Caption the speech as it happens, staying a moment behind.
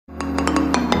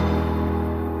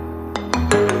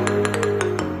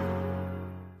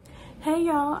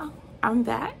y'all, I'm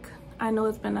back. I know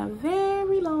it's been a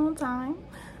very long time,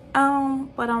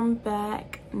 but I'm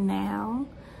back now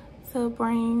to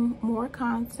bring more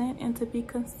content and to be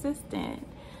consistent.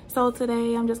 So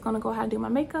today I'm just gonna go ahead and do my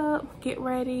makeup, get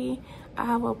ready. I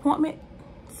have an appointment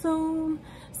soon,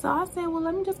 so I said, well,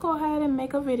 let me just go ahead and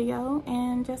make a video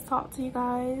and just talk to you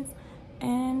guys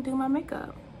and do my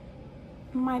makeup.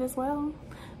 Might as well.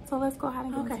 So let's go ahead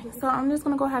and get into it. So I'm just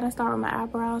gonna go ahead and start with my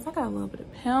eyebrows. I got a little bit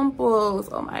of pimples.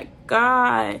 Oh my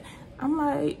god, I'm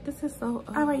like, this is so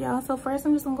all right, y'all. So first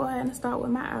I'm just gonna go ahead and start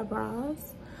with my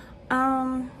eyebrows.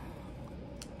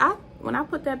 When I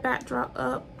put that backdrop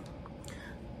up,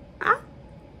 I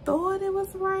thought it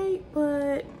was right,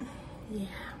 but yeah,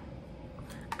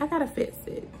 I gotta fix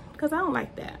it because I don't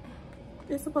like that.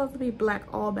 It's supposed to be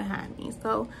black all behind me,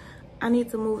 so I need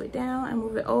to move it down and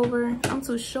move it over. I'm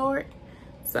too short,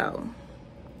 so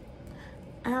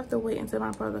I have to wait until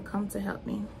my brother comes to help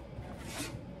me.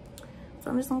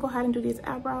 So I'm just gonna go ahead and do these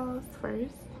eyebrows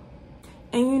first.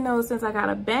 And you know, since I got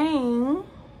a bang,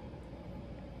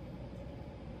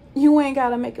 you ain't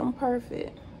gotta make them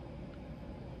perfect.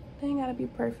 They ain't gotta be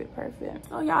perfect.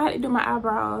 So y'all, I had to do my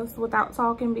eyebrows without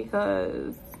talking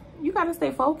because you gotta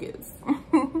stay focused.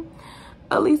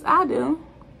 At least I do.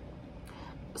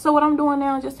 So what I'm doing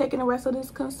now is just taking the rest of this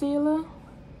concealer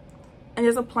and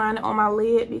just applying it on my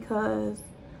lid because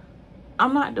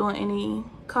I'm not doing any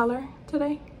color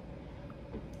today.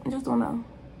 I'm just doing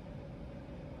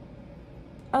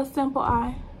a simple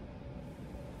eye.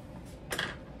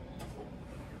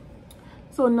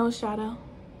 So no shadow.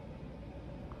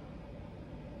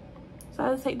 So I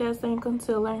just take that same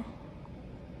concealer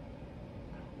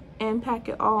and pack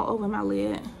it all over my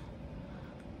lid.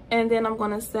 And then I'm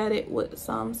gonna set it with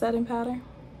some setting powder.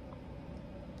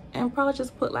 And probably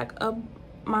just put like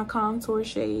my contour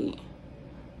shade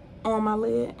on my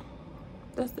lid.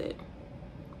 That's it.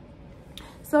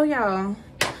 So y'all,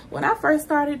 when I first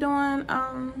started doing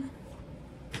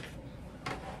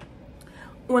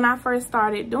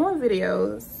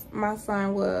videos, my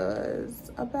son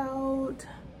was about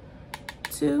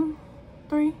 2,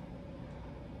 3,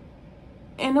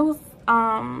 and it was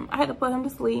I had to put him to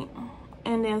sleep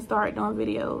and then start doing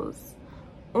videos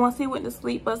once he went to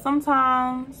sleep. But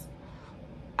sometimes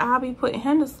I'll be putting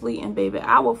him to sleep and baby,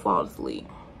 I will fall asleep.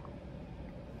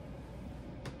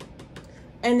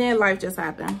 And then life just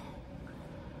happened.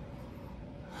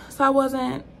 So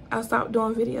I stopped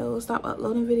doing videos, stopped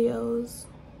uploading videos.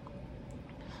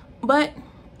 But,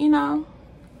 you know,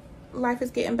 life is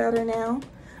getting better now.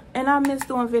 And I miss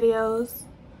doing videos.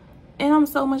 And I'm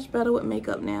so much better with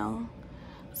makeup now.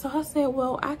 So I said,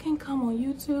 well, I can come on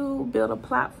YouTube, build a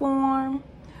platform,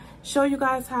 show you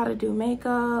guys how to do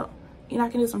makeup. You know, I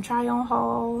can do some try on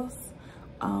hauls.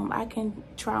 I can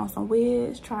try on some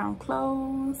wigs, try on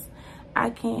clothes. I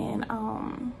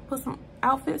can put some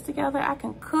outfits together. I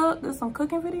can cook, do some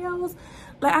cooking videos.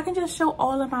 Like, I can just show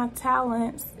all of my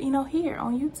talents, you know, here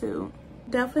on YouTube.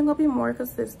 Definitely gonna be more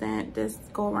consistent this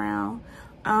go around.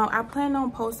 I plan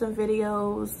on posting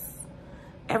videos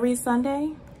every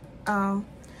Sunday.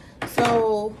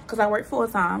 So, cause I work full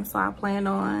time, so I plan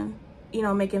on, you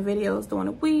know, making videos during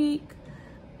the week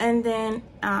and then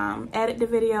edit the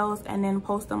videos and then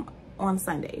post them on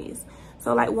Sundays.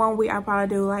 So like one week I'll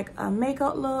probably do like a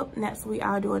makeup look. Next week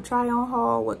I'll do a try on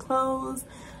haul with clothes.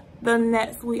 The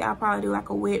next week I'll probably do like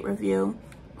a wig review.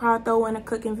 Probably throw in a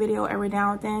cooking video every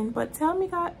now and then. But tell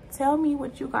me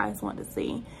what you guys want to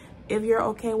see. If you're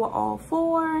okay with all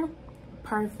 4,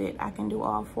 perfect. I can do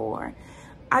all 4.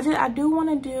 I do want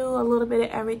to do a little bit of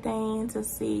everything to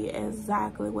see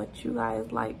exactly what you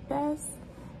guys like best.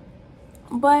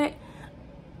 But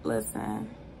listen,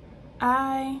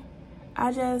 I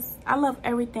love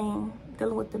everything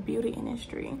dealing with the beauty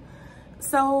industry.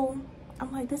 So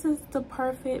I'm like, this is the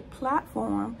perfect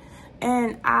platform.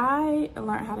 And I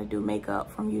learned how to do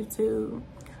makeup from YouTube.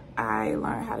 I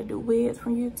learned how to do wigs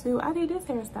from YouTube. I did this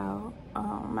hairstyle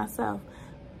myself.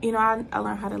 You know, I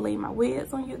learned how to lay my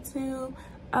wigs on YouTube.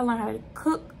 I learned how to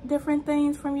cook different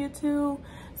things from YouTube.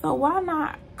 So why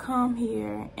not come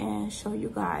here and show you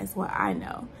guys what I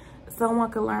know? Someone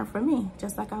could learn from me,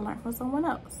 just like I learned from someone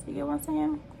else. You get what I'm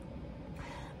saying?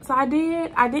 So I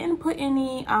didn't put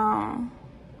any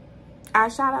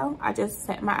eyeshadow. I just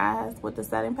set my eyes with the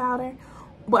setting powder.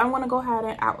 But I'm gonna go ahead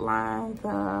and outline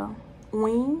the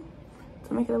wing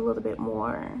to make it a little bit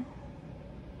more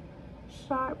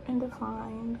sharp and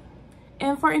defined.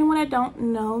 And for anyone that don't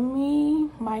know me,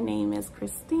 my name is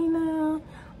Christina.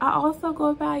 I also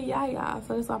go by Yaya,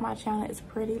 so that's why my channel is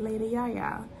Pretty Lady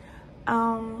Yaya.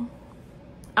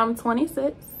 I'm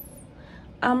 26.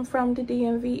 I'm from the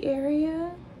DMV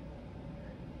area.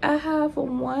 I have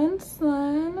one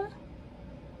son.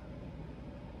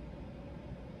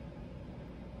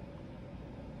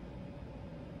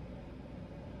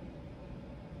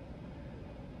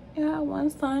 Yeah, one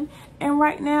son. And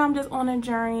right now I'm just on a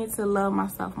journey to love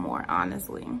myself more,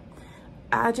 honestly.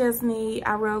 I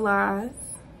realized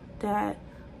that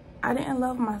I didn't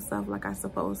love myself like I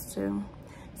supposed to.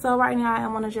 So right now I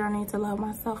am on a journey to love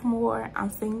myself more. I'm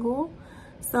single.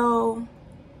 So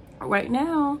right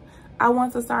now I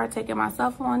want to start taking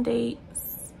myself on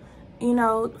dates, you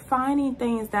know, finding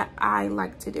things that I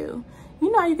like to do.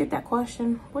 You know, you get that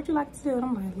question, what do you like to do? And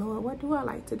I'm like, Lord, what do I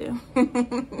like to do?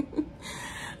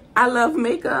 I love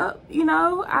makeup, you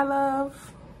know, I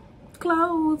love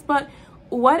clothes, but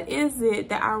what is it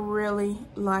that I really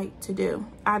like to do?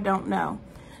 I don't know.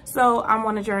 So I'm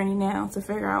on a journey now to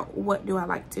figure out what do I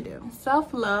like to do.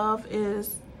 Self-love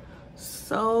is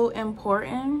so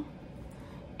important.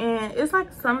 And it's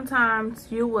like sometimes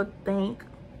you would think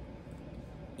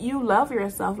you love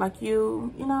yourself, like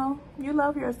you know, you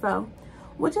love yourself,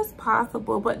 which is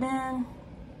possible. But then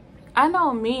I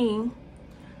know me,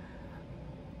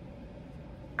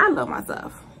 I love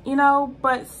myself, you know,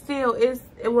 but still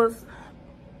it was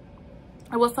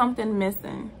something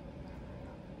missing.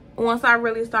 Once I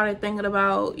really started thinking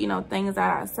about, you know, things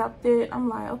that I accepted, I'm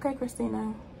like, okay,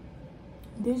 Christina,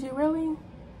 did you really?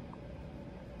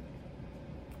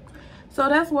 So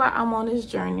that's why I'm on this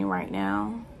journey right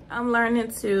now. I'm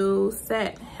learning to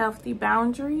set healthy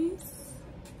boundaries.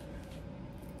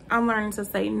 I'm learning to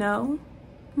say no.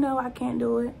 No, I can't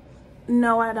do it.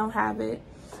 No, I don't have it.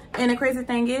 And the crazy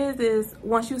thing is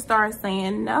once you start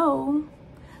saying no,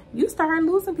 you start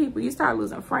losing people. You start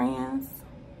losing friends.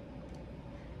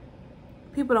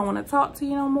 People don't want to talk to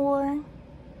you no more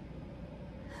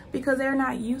because they're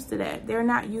not used to that. They're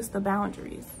not used to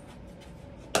boundaries.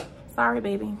 Sorry,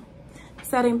 baby.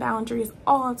 Setting boundaries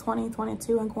all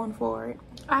 2022 and going forward.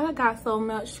 I got so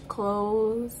much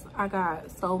clothes. I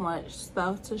got so much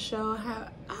stuff to show. I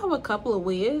have a couple of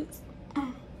wigs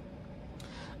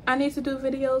I need to do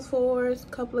videos for, a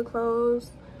couple of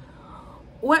clothes.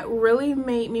 What really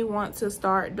made me want to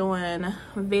start doing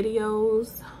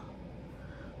videos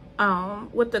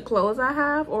with the clothes I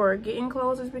have or getting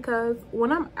clothes is because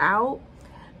when I'm out,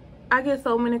 I get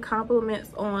so many compliments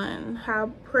on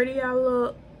how pretty I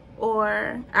look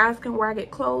or asking where I get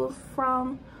clothes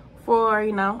from for,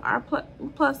 you know, our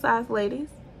plus size ladies.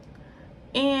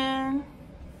 And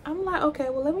I'm like, okay,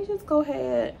 well, let me just go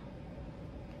ahead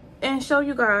and show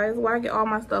you guys where I get all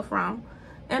my stuff from.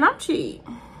 And I'm cheap.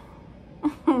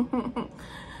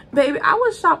 Baby, I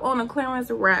would shop on a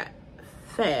clearance rack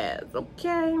fast,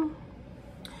 okay?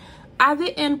 I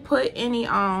didn't put any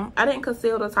I didn't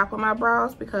conceal the top of my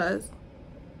brows because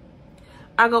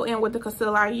I go in with the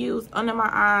concealer I use under my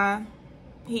eye,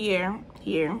 here,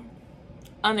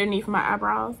 underneath my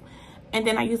eyebrows, and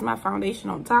then I use my foundation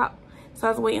on top. So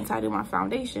I was waiting until I do my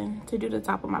foundation to do the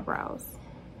top of my brows.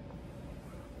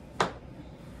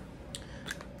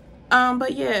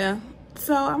 But yeah,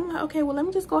 so I'm like, okay, well, let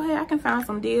me just go ahead. I can find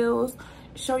some deals,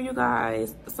 show you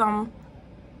guys some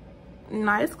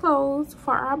nice clothes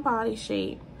for our body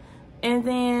shape, and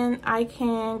then I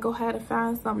can go ahead and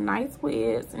find some nice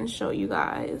wigs and show you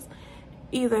guys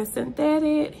either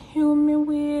synthetic, human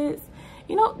wigs.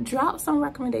 You know, drop some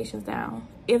recommendations down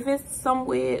if it's some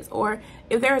wigs, or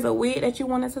if there's a wig that you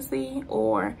wanted to see,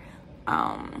 or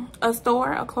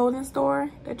a clothing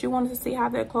store that you wanted to see how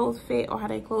their clothes fit or how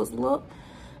their clothes look.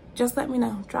 Just let me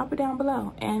know. Drop it down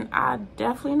below, and I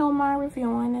definitely don't mind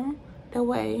reviewing them the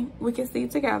way we can see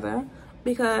together,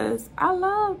 because I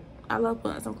love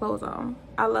putting some clothes on.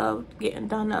 I love getting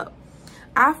done up.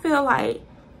 I feel like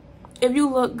if you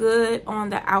look good on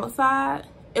the outside,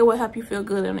 it will help you feel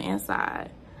good on the inside.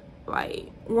 Like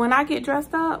when I get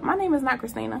dressed up, my name is not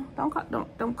Christina. Don't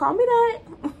call me that.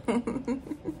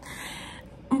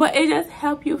 But it just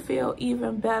helps you feel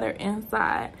even better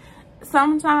inside.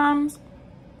 Sometimes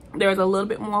there's a little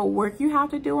bit more work you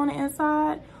have to do on the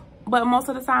inside, but most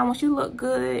of the time, once you look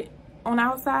good on the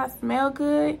outside, smell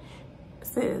good,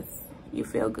 sis, you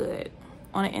feel good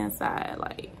on the inside.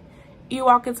 Like you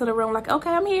walk into the room like, okay,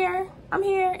 I'm here,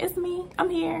 it's me, I'm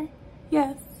here.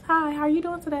 Yes, hi, how are you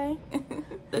doing today?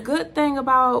 The good thing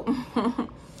about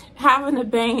having a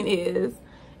bang is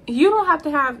you don't have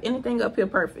to have anything up here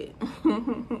perfect.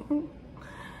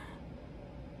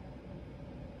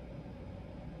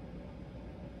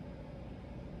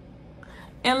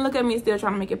 And look at me still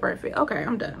trying to make it perfect. Okay,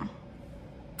 I'm done.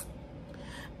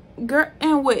 Girl,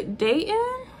 and with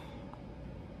dating,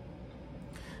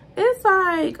 it's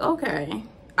like, okay,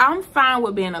 I'm fine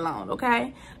with being alone,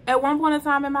 okay? At one point in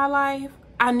time in my life,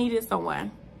 I needed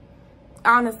someone.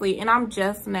 Honestly, and I'm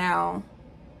just now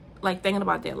like thinking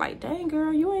about that. Like, dang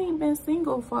girl, you ain't been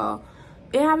single for,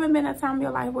 it haven't been a time in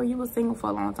your life where you were single for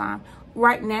a long time.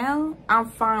 Right now, I'm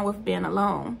fine with being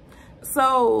alone.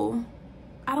 So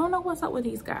I don't know what's up with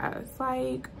these guys.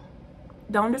 Like,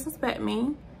 don't disrespect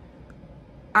me.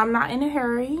 I'm not in a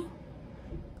hurry.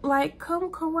 Like,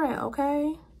 come correct,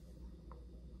 okay?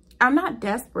 I'm not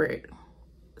desperate.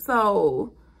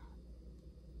 So,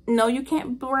 no, you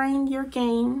can't bring your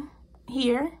game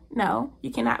here. No,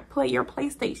 you cannot play your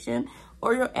PlayStation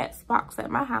or your Xbox at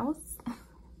my house.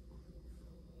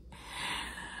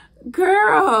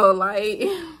 Girl, like,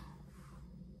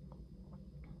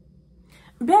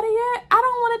 better yet, I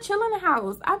don't want to chill in the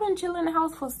house. I've been chilling in the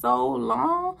house for so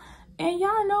long. And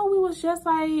y'all know we was just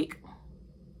like,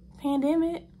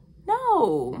 pandemic.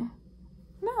 No.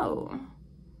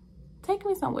 Take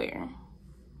me somewhere.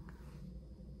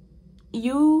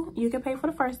 You can pay for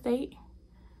the first date.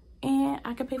 And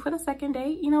I can pay for the second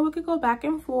date. You know, we could go back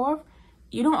and forth.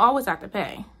 You don't always have to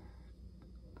pay.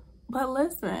 But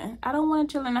listen, I don't want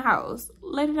to chill in the house.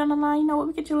 Later down the line, you know what?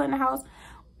 We can chill in the house.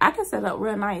 I can set up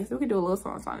real nice. We can do a little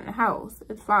something in the house.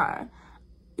 It's fine.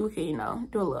 We can, you know,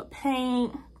 do a little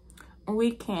paint.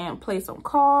 We can play some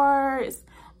cards.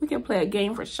 We can play a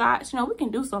game for shots. You know, we can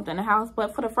do something in the house.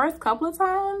 But for the first couple of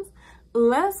times,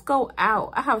 let's go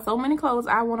out. I have so many clothes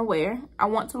I want to wear. I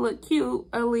want to look cute,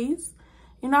 at least.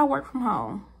 You know, I work from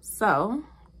home. So,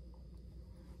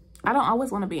 I don't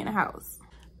always want to be in the house.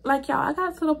 Like, y'all, I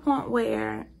got to the point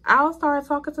where I'll start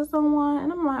talking to someone.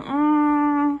 And I'm like,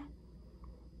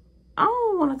 I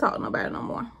don't want to talk to nobody no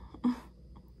more.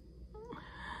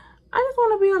 I just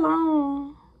want to be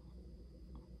alone.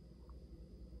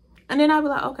 And then I'll be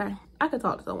like, okay, I could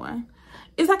talk to someone.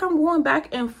 It's like I'm going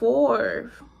back and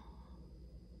forth.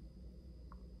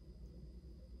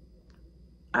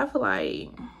 I feel like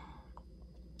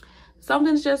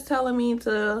something's just telling me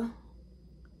to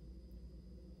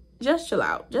just chill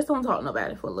out. Just don't talk to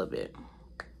nobody for a little bit.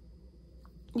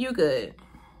 You good.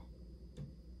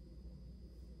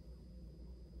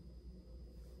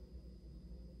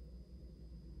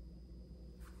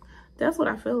 That's what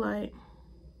I feel like.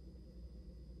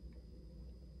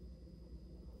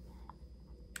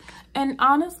 And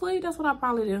honestly, that's what I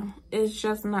probably do. Is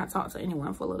just not talk to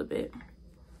anyone for a little bit.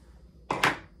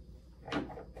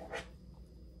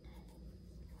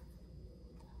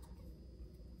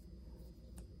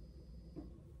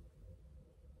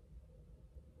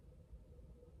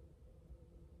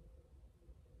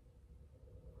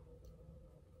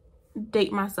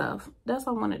 Date myself. That's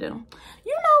what I want to do.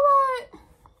 You know what?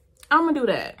 I'm going to do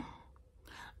that.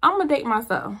 I'm going to date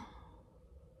myself.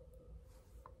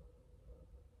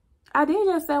 I did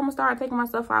just say I'm going to start taking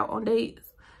myself out on dates.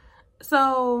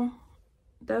 So,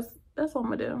 that's what I'm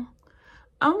going to do.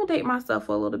 I'm going to date myself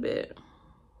for a little bit.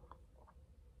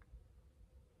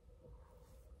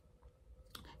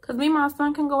 Because me and my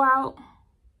son can go out.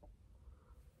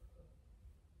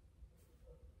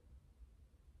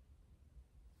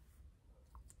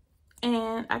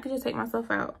 And I could just take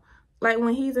myself out. Like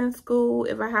when he's in school,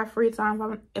 if I have free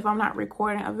time, if I'm not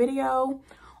recording a video,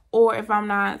 or if I'm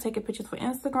not taking pictures for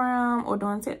Instagram or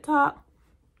doing TikTok,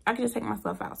 I can just take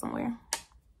myself out somewhere.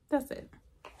 That's it.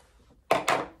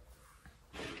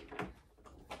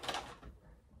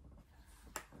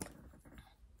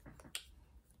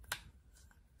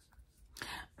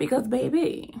 Because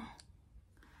baby,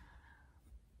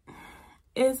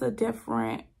 it's a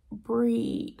different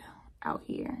breed out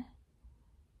here.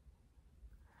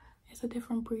 It's a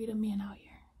different breed of men out here.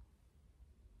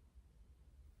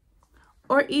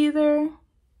 Or either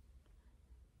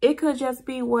it could just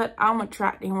be what I'm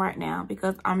attracting right now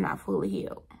because I'm not fully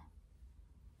healed.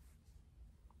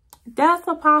 That's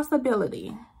a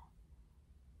possibility.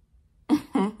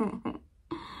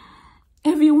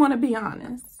 If you want to be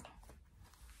honest.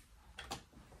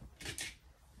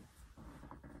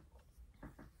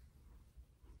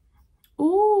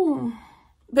 Ooh,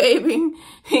 baby,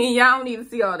 y'all don't need to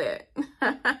see all that.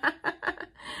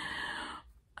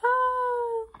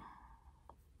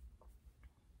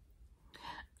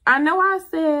 I know I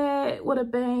said with a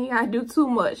bang I do too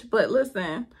much, but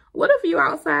listen, what if you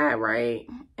outside, right,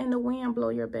 and the wind blow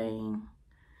your bang?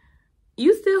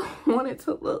 You still want it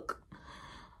to look,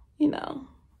 you know,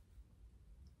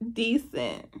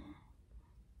 decent.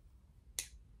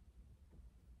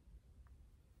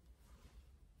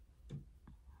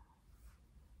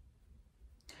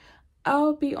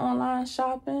 I'll be online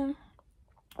shopping,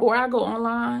 or I go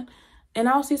online and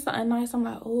I'll see something nice. I'm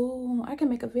like, oh, I can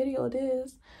make a video of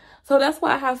this. So that's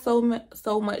why I have so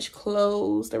much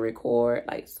clothes to record,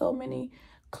 like so many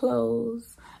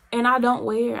clothes and I don't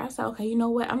wear it. I said, okay, you know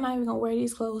what? I'm not even gonna wear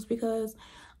these clothes because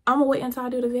I'm gonna wait until I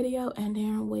do the video and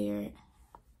then wear it.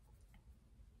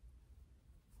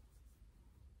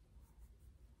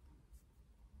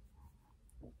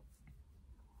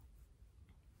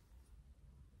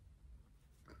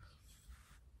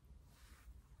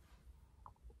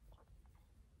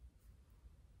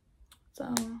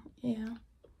 So, yeah.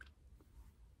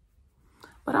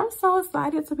 But I'm so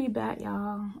excited to be back,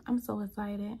 y'all. I'm so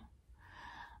excited.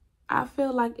 I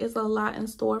feel like it's a lot in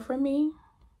store for me.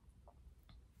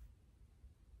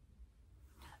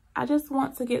 I just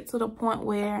want to get to the point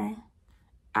where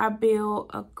I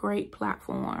build a great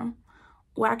platform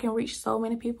where I can reach so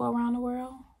many people around the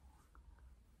world.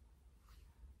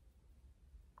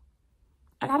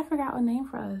 I gotta figure out a name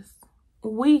for us.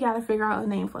 We gotta figure out a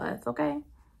name for us, okay?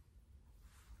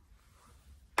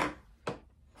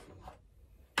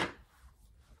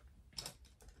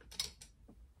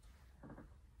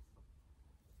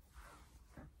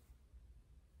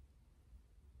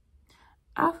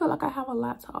 I feel like I have a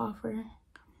lot to offer.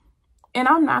 And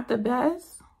I'm not the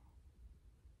best.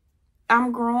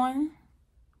 I'm growing.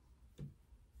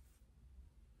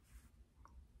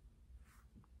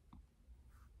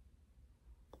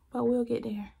 But we'll get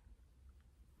there.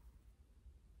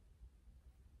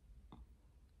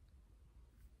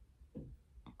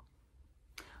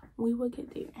 We will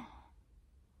get there.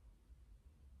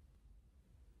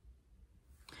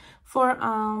 For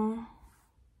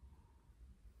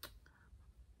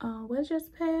what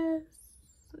just passed?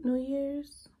 New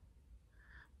Year's.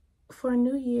 For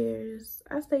New Year's,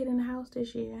 I stayed in the house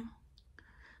this year.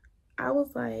 I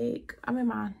was like, I'm in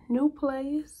my new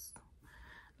place.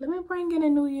 Let me bring in a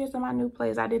New Year's in my new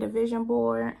place. I did a vision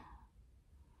board.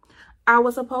 I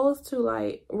was supposed to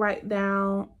like write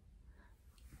down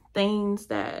things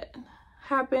that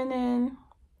happened in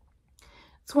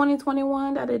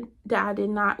 2021 that I did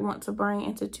not want to bring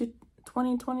into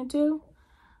 2022.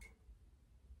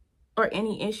 Or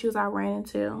any issues I ran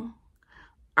into.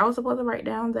 I was supposed to write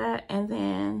down that and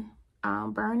then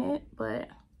burn it, but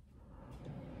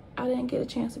I didn't get a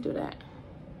chance to do that.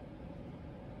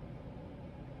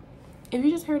 If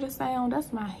you just heard the sound,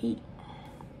 that's my heat.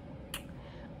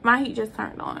 My heat just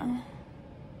turned on.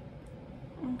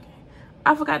 Okay.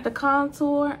 I forgot to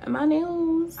contour my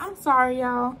nails. I'm sorry,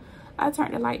 y'all. I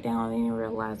turned the light down and didn't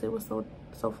realize it was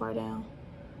so far down.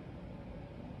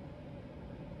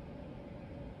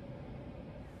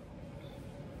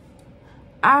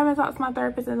 I haven't talked to my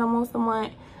therapist in almost a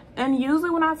month. And usually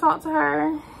when I talk to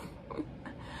her,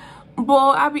 boy,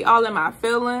 I be all in my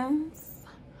feelings,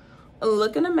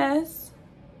 looking a mess.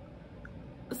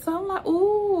 So I'm like,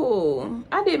 ooh,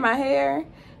 I did my hair.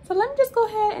 So let me just go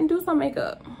ahead and do some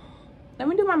makeup. Let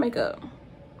me do my makeup.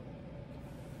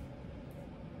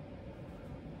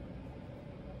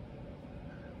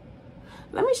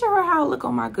 Let me show her how I look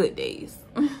on my good days.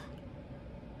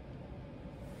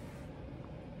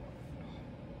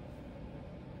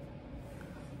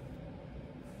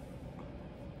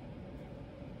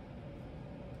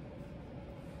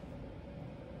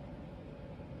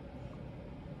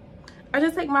 I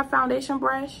just take my foundation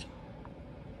brush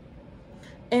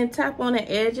and tap on the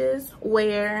edges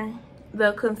where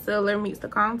the concealer meets the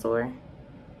contour.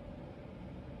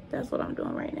 That's what I'm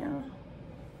doing right now.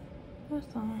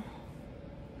 That's all.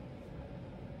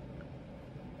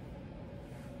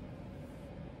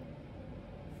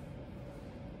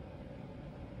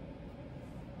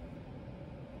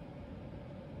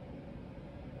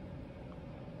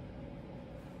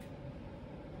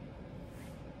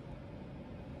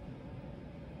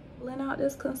 Blend out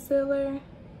this concealer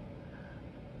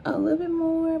a little bit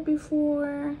more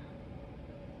before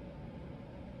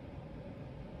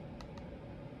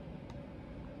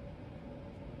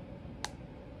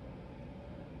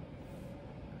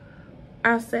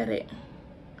I set it.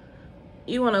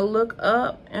 You want to look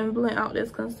up and blend out this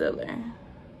concealer.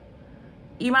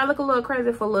 You might look a little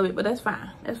crazy for a little bit, but that's fine.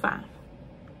 That's fine.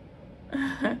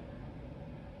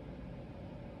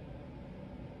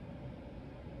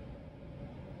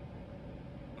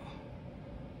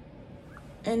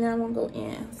 And now I'm gonna go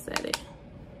in and set it.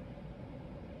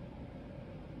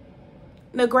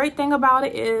 The great thing about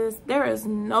it is there is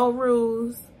no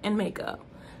rules in makeup.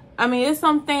 I mean, it's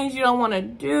some things you don't want to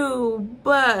do,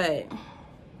 but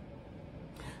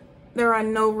there are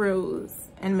no rules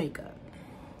in makeup.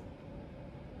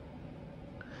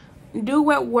 Do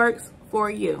what works for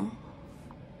you.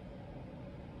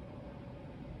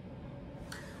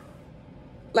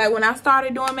 Like when I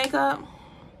started doing makeup,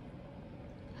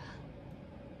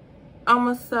 I'm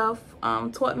a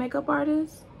self-taught makeup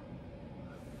artist.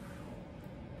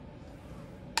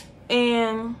 And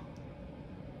And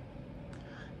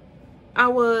I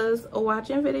was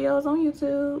watching videos on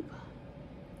YouTube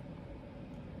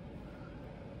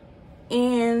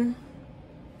and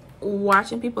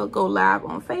watching people go live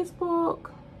on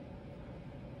Facebook.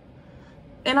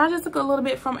 And I just took a little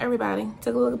bit from everybody.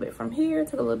 Took a little bit from here,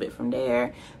 took a little bit from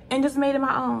there, and just made it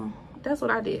my own. That's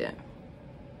what I did.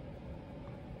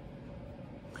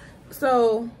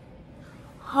 So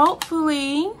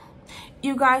hopefully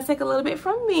you guys take a little bit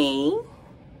from me.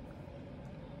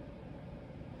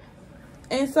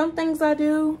 And some things I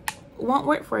do won't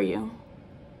work for you.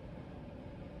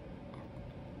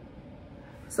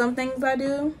 Some things I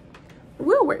do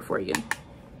will work for you.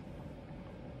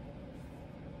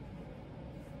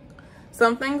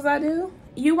 Some things I do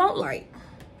you won't like.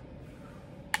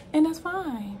 And that's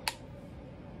fine.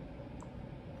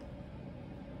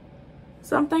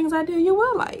 Some things I do you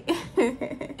will like.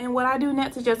 And what I do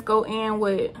next is just go in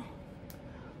with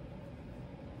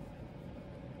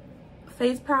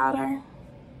face powder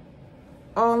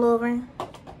all over.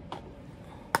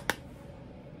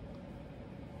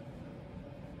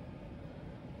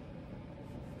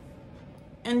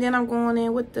 And then I'm going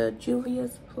in with the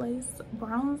Juvia's Place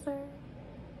bronzer.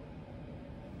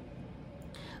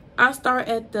 I start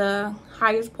at the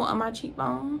highest point of my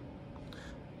cheekbone.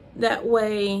 That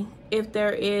way, if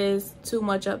there is too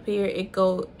much up here,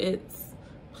 it's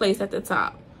placed at the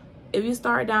top. If you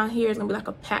start down here, it's gonna be like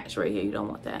a patch right here. You don't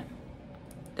want that.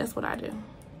 That's what I do.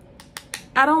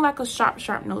 I don't like a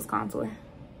sharp nose contour.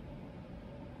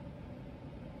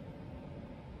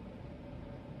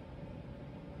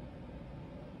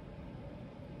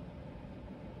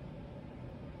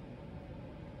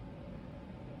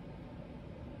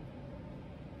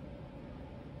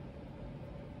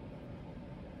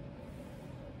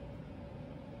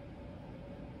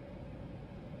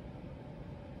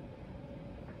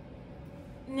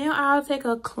 Now I'll take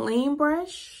a clean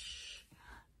brush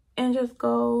and just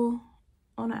go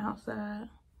on the outside.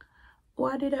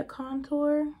 Where I do that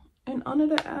contour and under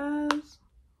the eyes,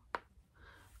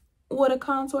 where the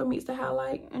contour meets the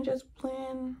highlight, and just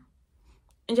blend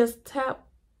and just tap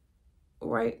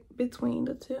right between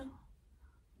the two.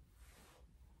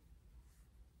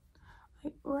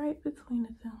 Like right between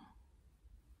the two.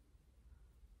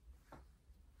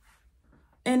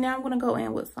 And now I'm gonna go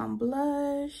in with some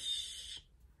blush.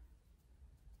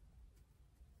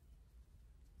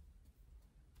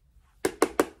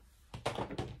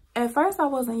 At first I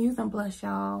wasn't using blush,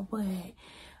 y'all, but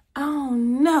I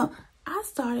don't know. I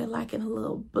started liking a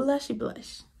little blushy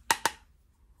blush.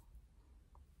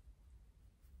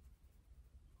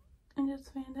 And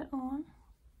just fan it on.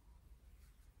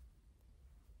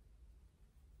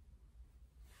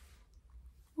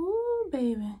 Ooh,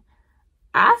 baby.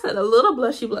 I said a little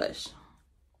blushy blush.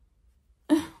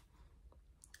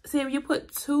 See, if you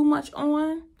put too much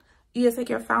on, you just take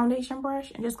your foundation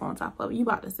brush and just go on top of it. You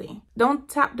about to see. Don't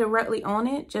tap directly on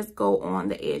it. Just go on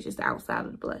the edges, the outside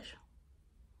of the blush.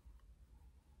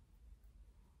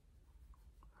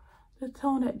 Just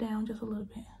tone that down just a little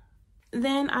bit.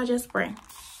 Then I just spray.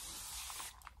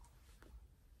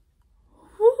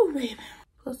 Woo, baby.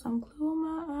 Put some glue on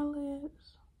my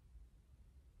eyelids.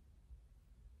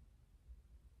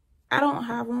 I don't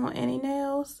have on any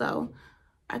nails, so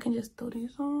I can just throw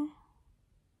these on.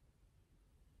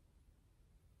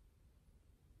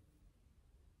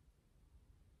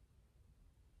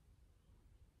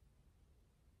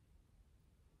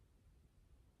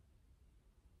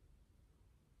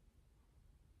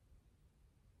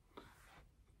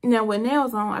 Now with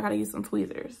nails on, I gotta use some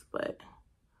tweezers, but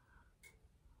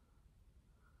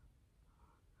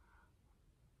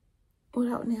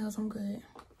without nails, I'm good.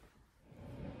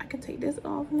 I can take this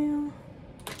off now.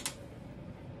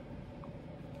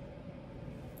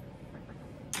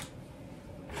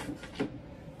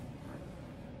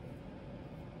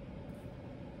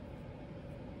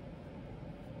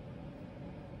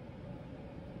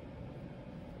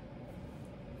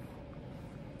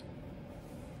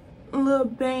 A little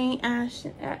bang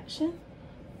action,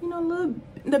 you know,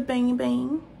 the bang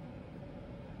bang.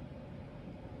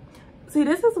 See,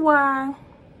 this is why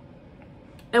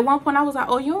at one point I was like,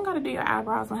 oh, you don't gotta do your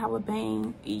eyebrows and have a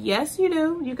bang. Yes, you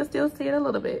do. You can still see it a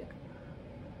little bit.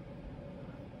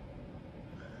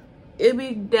 It'll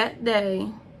be that day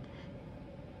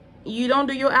you don't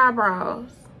do your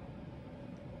eyebrows,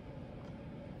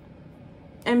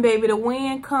 and baby, the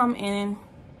wind come and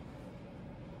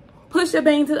push your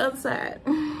bang to the other side.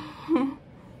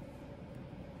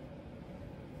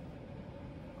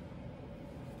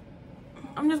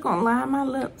 I'm just gonna line my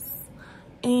lips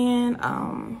and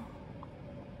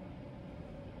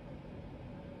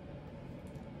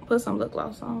put some lip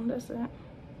gloss on, that's it.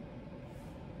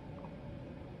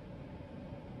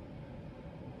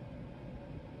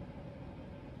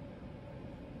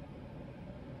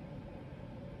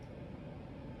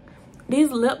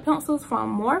 These lip pencils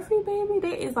from Morphe, baby,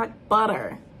 they is like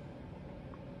butter.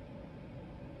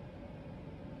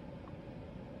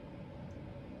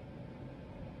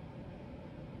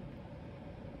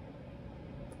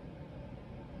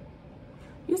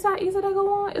 You see how easy they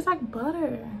go on? It's like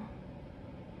butter.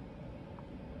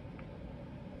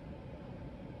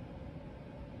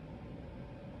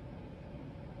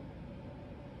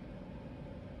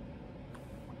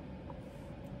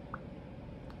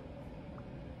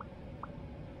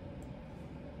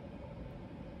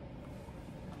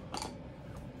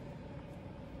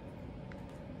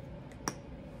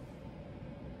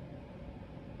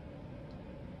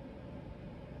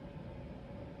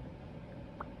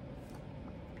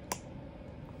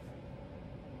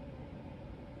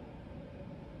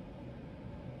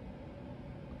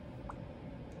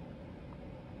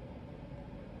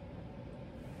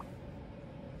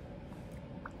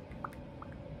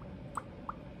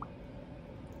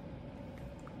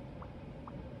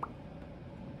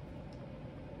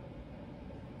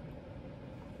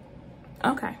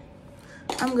 Okay,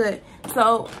 I'm good.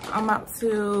 So I'm about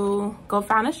to go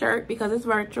find a shirt because it's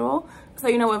virtual. So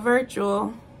you know what,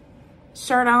 virtual,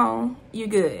 shirt on, you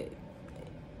good.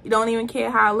 You don't even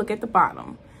care how I look at the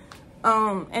bottom.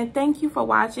 And thank you for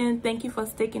watching. Thank you for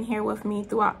sticking here with me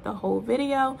throughout the whole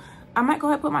video. I might go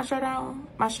ahead and put my shirt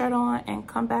on and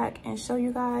come back and show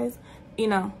you guys, you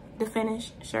know, the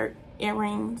finished shirt,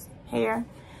 earrings, hair.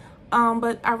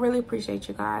 But I really appreciate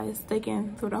you guys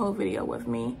sticking through the whole video with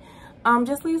me.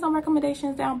 Just leave some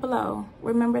recommendations down below.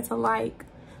 Remember to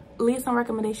leave some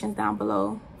recommendations down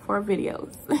below for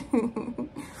videos.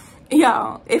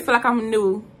 Y'all, it feel like I'm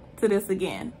new to this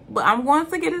again, but I'm going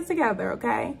to get it together,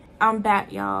 okay? I'm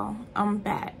back, y'all. I'm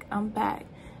back.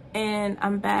 And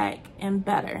I'm back and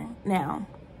better now.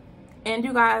 And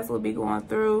you guys will be going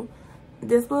through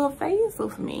this little phase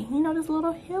with me, you know, this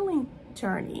little healing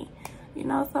journey, you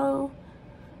know. So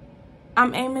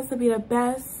I'm aiming to be the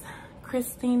best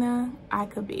Christina I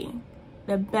could be,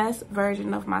 the best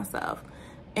version of myself,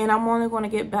 and I'm only going to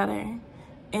get better,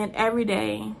 and every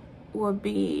day will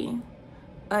be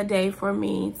a day for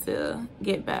me to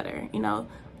get better. You know,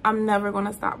 I'm never going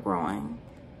to stop growing.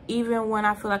 Even when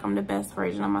I feel like I'm the best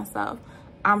version of myself,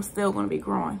 I'm still going to be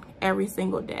growing every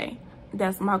single day.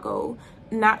 That's my goal,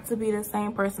 not to be the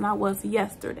same person I was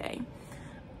yesterday.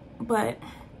 But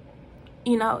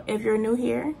you know, if you're new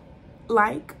here,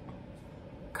 like,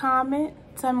 comment,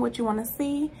 tell me what you want to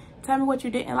see, tell me what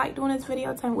you didn't like doing this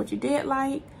video, tell me what you did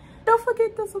like. Don't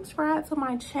forget to subscribe to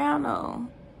my channel.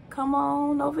 Come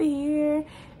on over here,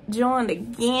 join the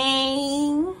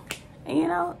gang, and you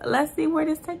know, let's see where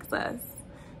this takes us.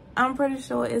 I'm pretty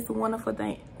sure it's wonderful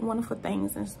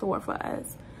things in store for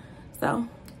us. So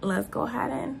let's go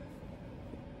ahead and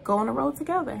go on the road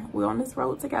together. We're on this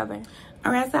road together.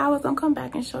 All right, so I was gonna come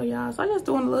back and show y'all. So I'm just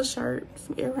doing a little shirt,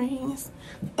 some earrings,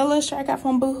 a little shirt I got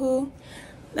from Boohoo.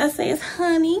 Let's say it's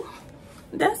honey.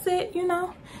 That's it, you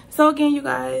know. So again, you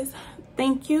guys,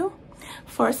 thank you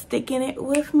for sticking it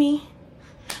with me.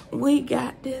 We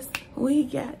got this. We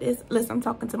got this. Listen, I'm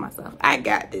talking to myself. I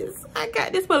got this. I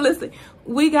got this. But listen,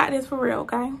 we got this for real,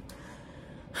 okay?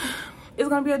 It's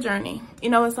gonna be a journey. You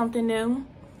know, it's something new,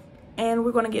 and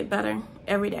we're gonna get better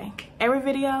every day. Every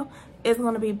video is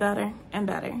gonna be better and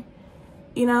better.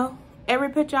 You know, every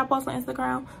picture I post on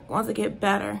Instagram going to get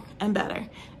better and better.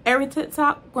 Every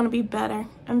TikTok gonna be better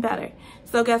and better.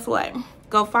 So guess what?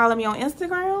 Go follow me on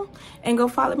Instagram and go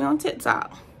follow me on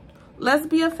TikTok. Let's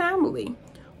be a family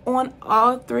on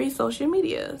all 3 social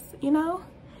medias. You know,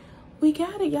 we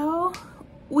got it, y'all.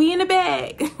 We in the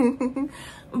bag.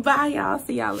 Bye, y'all.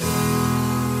 See y'all later.